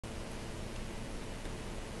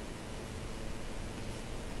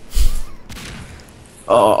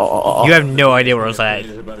Oh. You have no idea where I was at.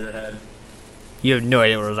 Above your head. You have no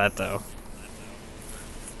idea where I was at, though.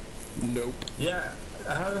 Nope. Yeah.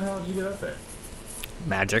 How the hell did you get up there?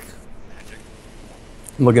 Magic.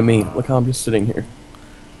 Look at me. Look how I'm just sitting here.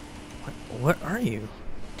 What are you?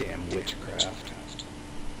 Damn witchcraft.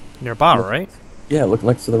 You're a bottle, right? Yeah, look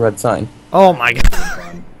next to the red sign. Oh my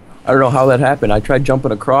god. I don't know how that happened. I tried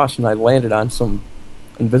jumping across and I landed on some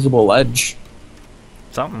invisible ledge.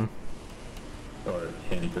 Something. Or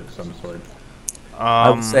hint of some sort. I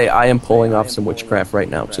would say I am pulling off some witchcraft right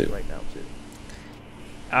now too.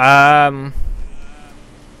 How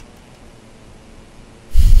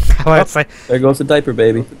would I say? There goes the diaper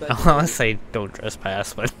baby. I want to say don't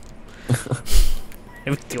trespass, but it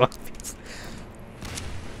was too obvious.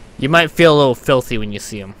 You might feel a little filthy when you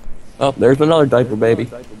see him. Oh, there's another diaper baby.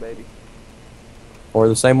 Or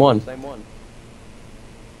the same one.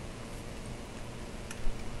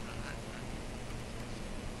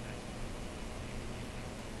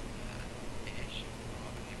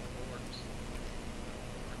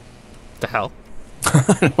 The hell?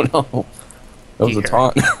 I don't know. That was a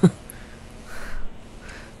taunt.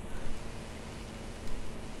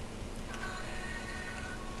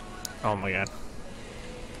 Oh my god.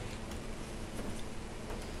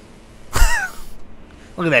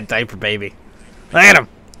 Look at that diaper baby. Look at him!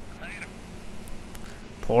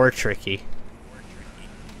 Poor Tricky.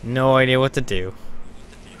 No idea what to do.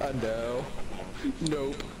 No.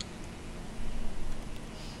 Nope.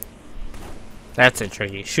 That's it,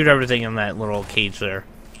 Tricky. Shoot everything in that little cage there.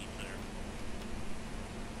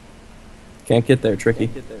 Can't get there, Tricky.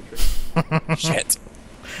 Shit.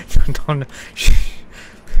 Don't.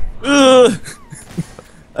 Ugh.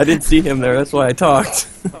 I didn't see him there, that's why I talked.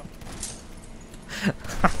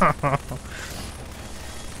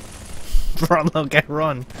 Run, little guy,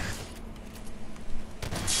 run.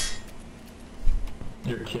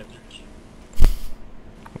 You're a kid.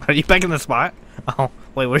 Are you back in the spot? Oh,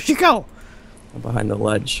 wait, where'd you go? I'm behind the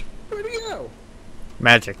ledge. Where'd he go?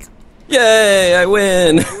 Magic. Yay, I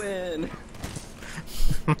win!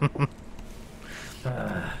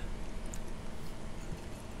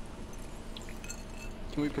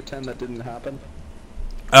 Can we pretend that didn't happen?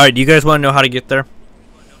 Alright, do you guys want to know how to get there?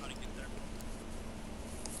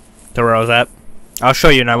 To where I was at? I'll show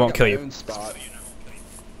you and I won't kill you.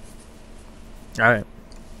 Alright.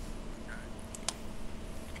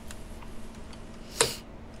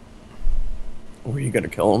 Were you gonna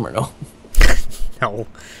kill him or no? No.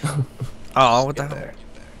 Oh, what the hell?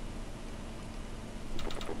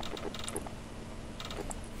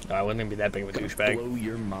 Oh, I wouldn't even be that big of a douchebag. Blow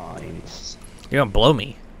your minds. You're gonna blow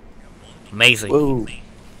me. Amazing. Whoa.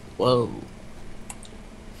 Whoa.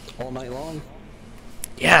 All night long?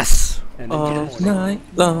 Yes! And All again, night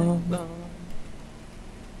long.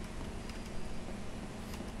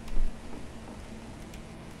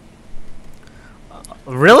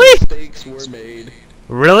 Really? mistakes were made.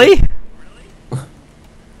 Really?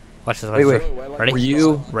 Watch this. Watch Wait, this. wait. Ready? Were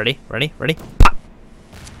you? Ready? Ready? Ready? Pop!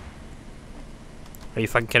 Are you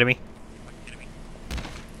fucking kidding me?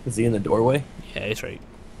 Is he in the doorway? Yeah, he's right.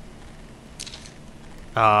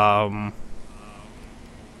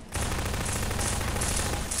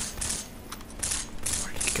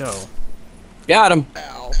 Where'd he go? Got him!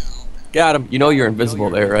 Ow. Got him! You know you're invisible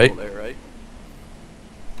there, right?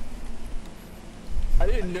 I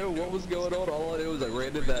didn't know what was going on. All I knew was I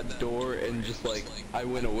ran to that door and just like I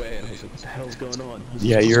went away and I was like, what the hell's going on?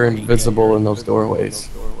 Yeah, you're invisible in those doorways.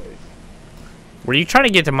 Were you trying to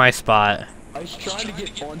get to my spot? I was trying to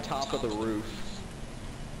get on top of the roof.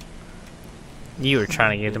 You were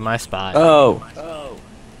trying to get to my spot. Oh!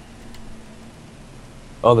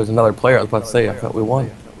 Oh, there's another player. I was about to say, I thought we won.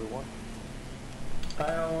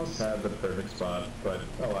 I almost had the perfect spot, but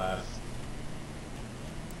alas.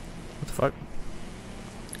 What the fuck?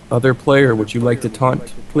 Other player, would you like to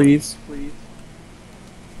taunt, please?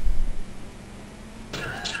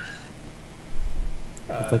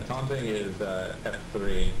 Taunting is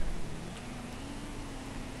F3.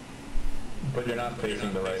 But you're not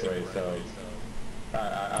facing the right way, so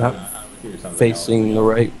I would do something Facing else. the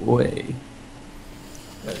right way.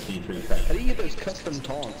 D3 How do you get those custom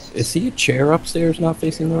taunts? Is he a chair upstairs not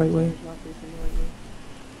facing the right way?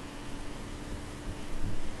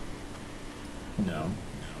 No.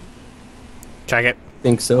 Check it.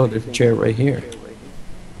 Think so. There's a chair right here.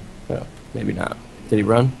 Oh, maybe not. Did he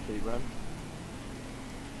run?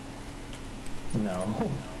 No.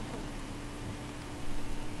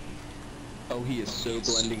 Oh, he is so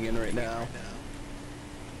blending in right now.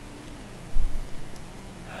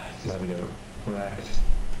 Let me go. Right.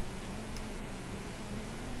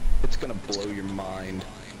 It's gonna blow your mind.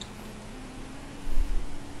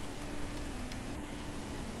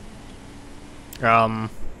 Nope.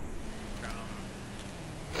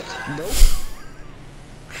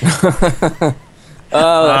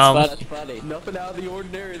 Oh, That's funny. Nothing out of the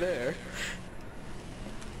ordinary there.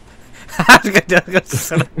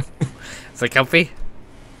 Is it comfy?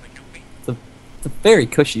 it's a very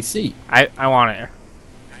cushy seat. I want it.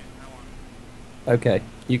 Okay,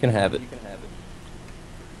 you can have it.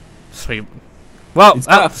 Sweet. Well, You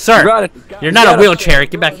got sir, it. you're not a wheelchair.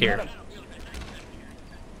 Get back here.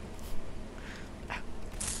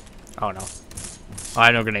 Oh no. Oh, I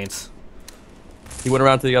have no grenades. He went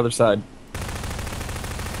around to the other side.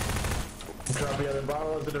 Drop the other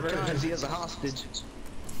bottle as a diversion. Guys, he has a hostage.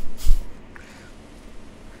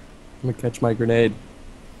 I'm gonna catch my grenade.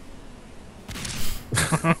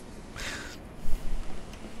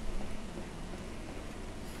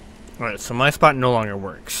 Alright, so my spot no longer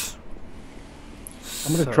works.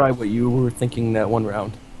 I'm gonna try what you were thinking that one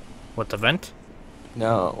round. What, the vent?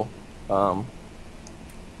 No.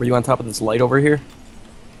 Were you on top of this light over here?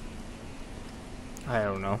 I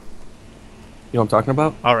don't know. You know what I'm talking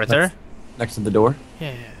about? Oh, right there? Next to the door?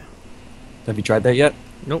 Yeah. Have you tried that yet?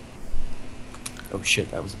 Nope. Oh shit,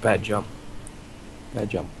 that was a bad jump. Bad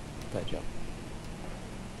jump. Bad jump.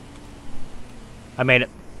 I made it.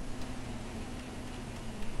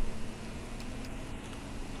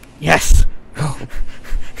 Yes! Oh,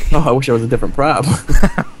 I wish I was a different prop.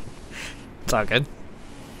 It's all good.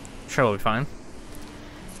 Sure, we'll be fine.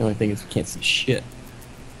 The only thing is we can't see shit.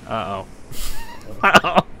 Uh-oh.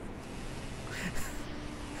 Uh-oh.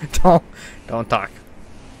 Don't talk.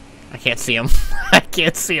 I can't see him. I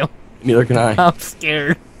can't see him. Neither can I. I'm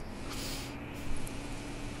scared.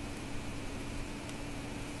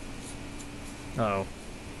 Uh-oh.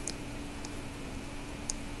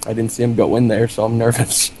 I didn't see him go in there, so I'm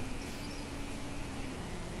nervous.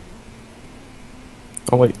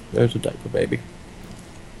 Oh wait, there's a diaper baby.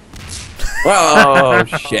 Oh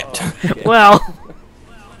shit. Well.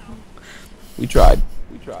 We tried.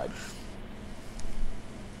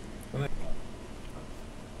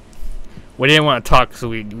 We didn't want to talk, so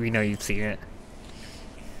we know you've seen it.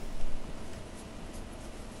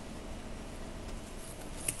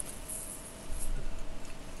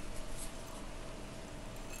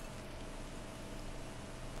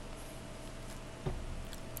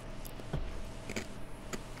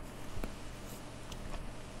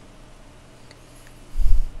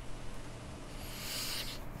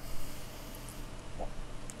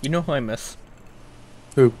 You know who I miss?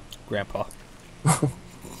 Who? Grandpa.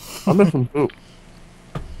 I'm missing who?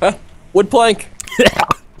 Huh? Wood plank!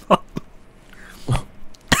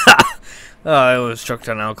 I was choked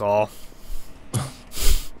on alcohol.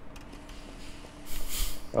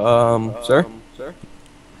 Sir?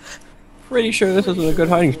 Pretty sure this isn't a good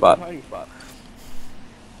hiding spot.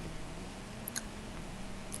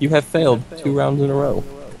 You have failed 2 rounds in a row.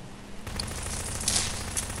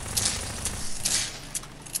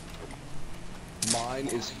 Mine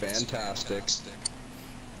is fantastic.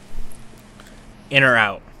 In or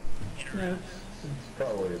out? Yeah, it's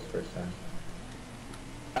probably his first time.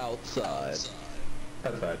 Outside.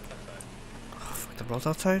 Outside. Oh, fuck, they're both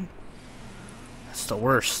outside? That's the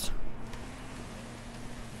worst.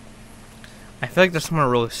 I feel like there's someone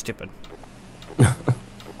really stupid.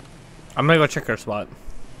 I'm gonna go check our spot.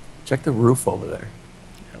 Check the roof over there.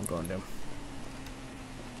 I'm going to.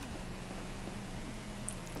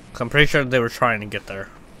 'Cause I'm pretty sure they were trying to get there.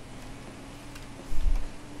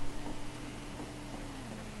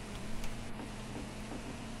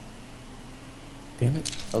 Damn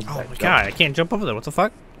it. Oh my god, I can't jump over there. What the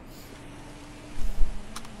fuck?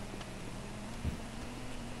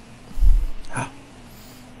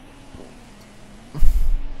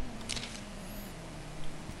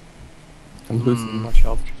 I'm losing much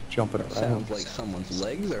health just jumping around. Sounds like someone's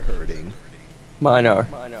legs are hurting. Mine are.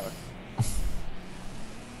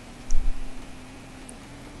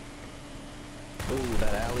 Ooh,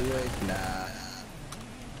 that alleyway? Nah.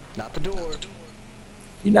 Not the door.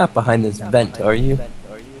 You're not behind this vent, are you?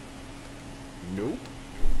 Nope.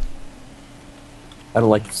 I don't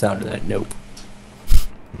like the sound of that nope.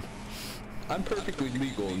 I'm perfectly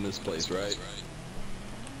legal in this place, right?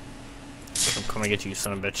 I'm coming to get you,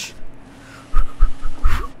 son of a bitch.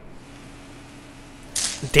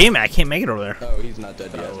 Damn it, I can't make it over there. Oh, he's not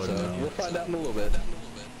dead yet, Oh, so no. we'll find out in a little bit.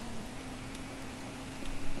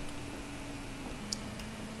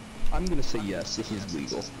 I'm gonna say yes, this is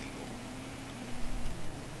legal.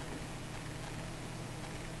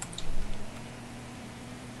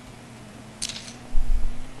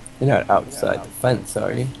 You're not outside the fence,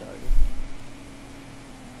 are you?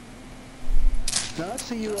 Did I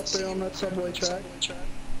see you up there on that subway track?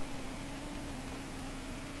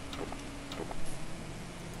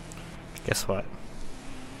 Guess what?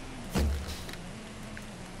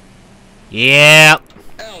 Yeah.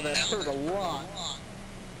 Ow, that hurt a lot.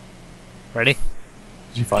 Ready?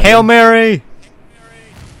 Did you find Hail him? Mary!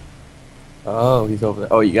 Oh, he's over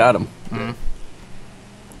there. Oh, you got him. Mm.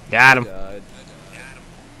 Got him. God.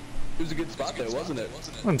 It was a good spot though, wasn't it?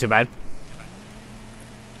 Wasn't too bad.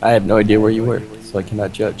 I have no idea where you were, so I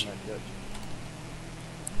cannot judge.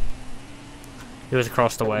 He was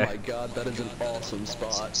across the Oh way. my god, that is an awesome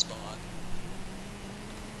spot.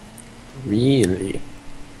 Really?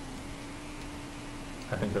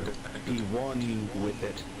 I think they're He won with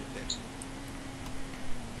it.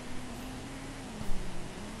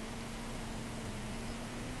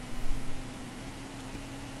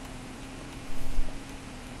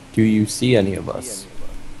 Do you see any of us?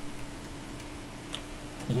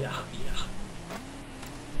 Yeah.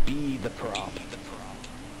 Be the prop.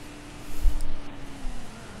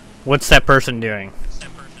 What's that person doing?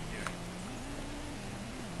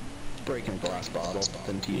 Breaking a glass bottle,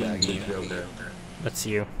 then Being the teabagging. Joker. That's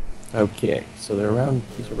you. Okay, so they're around.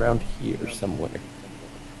 He's around here somewhere.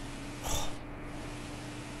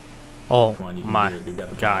 Oh Come on, you can my do it. You got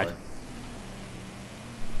the god. power.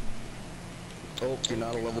 Oh, you're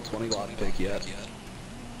not a level 20 lockpick yet.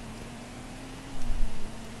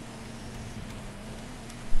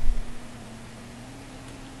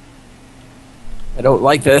 I don't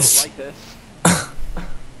like this.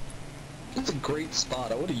 That's a great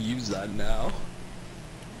spot. I want to use that now.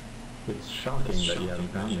 It's shocking that you haven't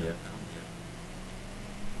found me yet.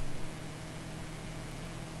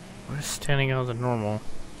 We're standing out the normal.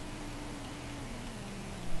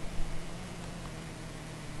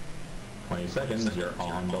 "20 seconds, you're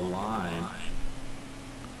on the line."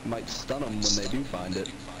 Might stun them when they do find it.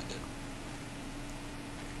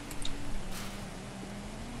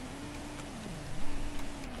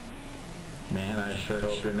 Man, I sure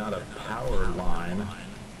hope you're not a power line.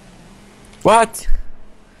 What?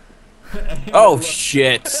 Oh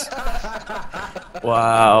shit!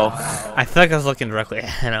 Wow. I feel like I was looking directly at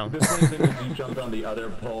him. The funny thing is you jumped on the other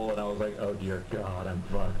pole and I was like, oh dear god, I'm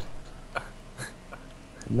fucked.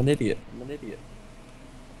 I'm an idiot.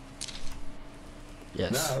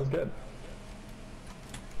 Yes. No, that was good.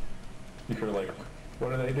 You were like,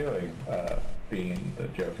 what are they doing? Being the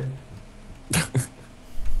Joker?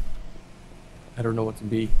 I don't know what to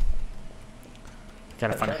be.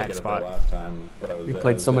 Gotta I find a tried hack to get it spot. the last time, but I was We I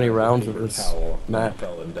played was so many at a rounds of paper this towel and map. I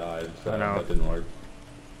fell and died, so I know. that didn't work.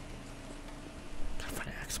 Gotta find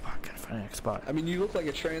a hack spot. Gotta find a hack spot. I mean, you look like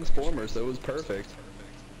a transformer, so it was perfect.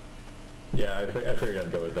 Yeah, I figured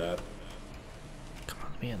I'd go with that. Come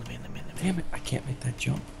on, let me in. Damn it! I can't make that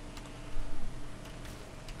jump.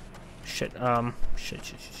 Shit. Shit.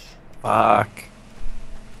 Fuck.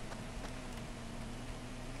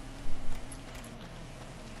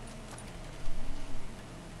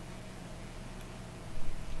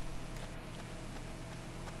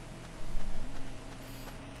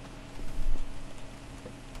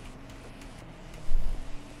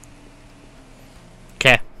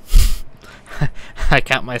 Okay. I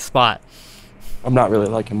got my spot. I'm not really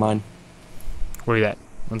liking mine. Where you at?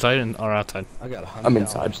 Inside or outside? I got $100. I'm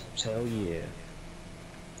inside. Hell yeah.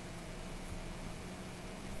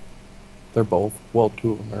 They're both. Well,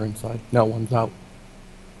 two of them are inside. No, one's out.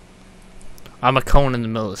 I'm a cone in the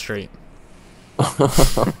middle of the street.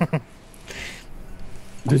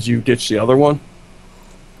 Did you ditch the other one?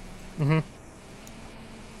 Mm-hmm.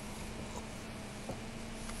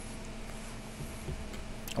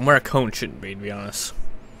 And where a cone shouldn't be, to be honest.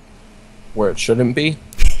 Where it shouldn't be?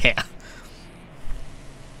 Yeah.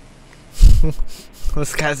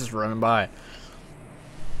 This guy's just running by.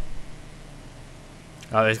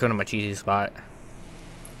 Oh, he's going to my cheesy spot.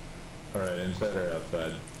 Alright, inside or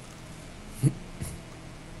outside?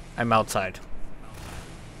 I'm outside.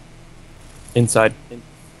 Inside.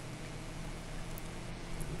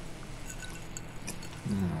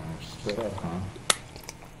 Split up, huh?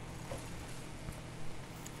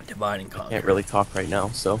 Divide and conquer. Can't really talk right now,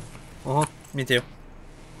 so. Uh-huh. Me too.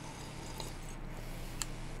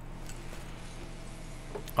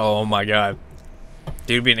 Oh my god.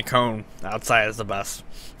 Dude being a cone outside is the best.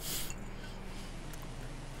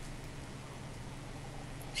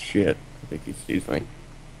 Shit. I think he sees me.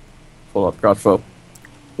 Pull up crossbow.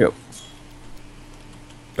 Yep.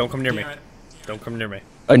 Don't come near me. Damn it. Don't come near me.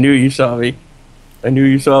 I knew you saw me. I knew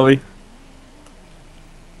you saw me.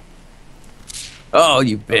 Oh,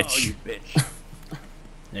 you bitch.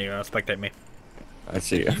 You're gonna spectate me. I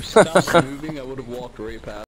see you. If you stopped moving, I would have walked right past.